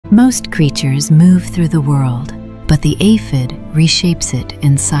Most creatures move through the world, but the aphid reshapes it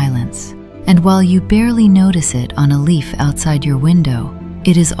in silence. And while you barely notice it on a leaf outside your window,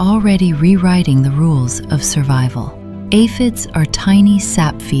 it is already rewriting the rules of survival. Aphids are tiny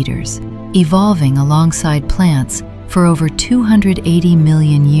sap feeders, evolving alongside plants for over 280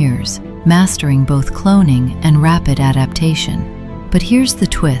 million years, mastering both cloning and rapid adaptation. But here's the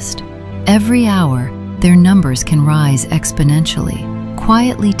twist. Every hour, their numbers can rise exponentially,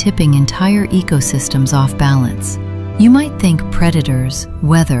 quietly tipping entire ecosystems off balance. You might think predators,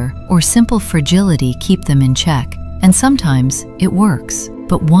 weather, or simple fragility keep them in check, and sometimes it works.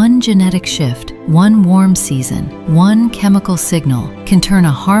 But one genetic shift, one warm season, one chemical signal can turn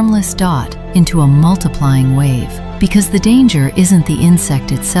a harmless dot into a multiplying wave. Because the danger isn't the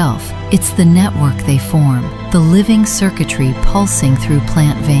insect itself, it's the network they form, the living circuitry pulsing through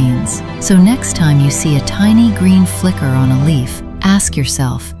plant veins. So next time you see a tiny green flicker on a leaf, ask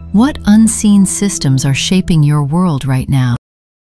yourself, what unseen systems are shaping your world right now?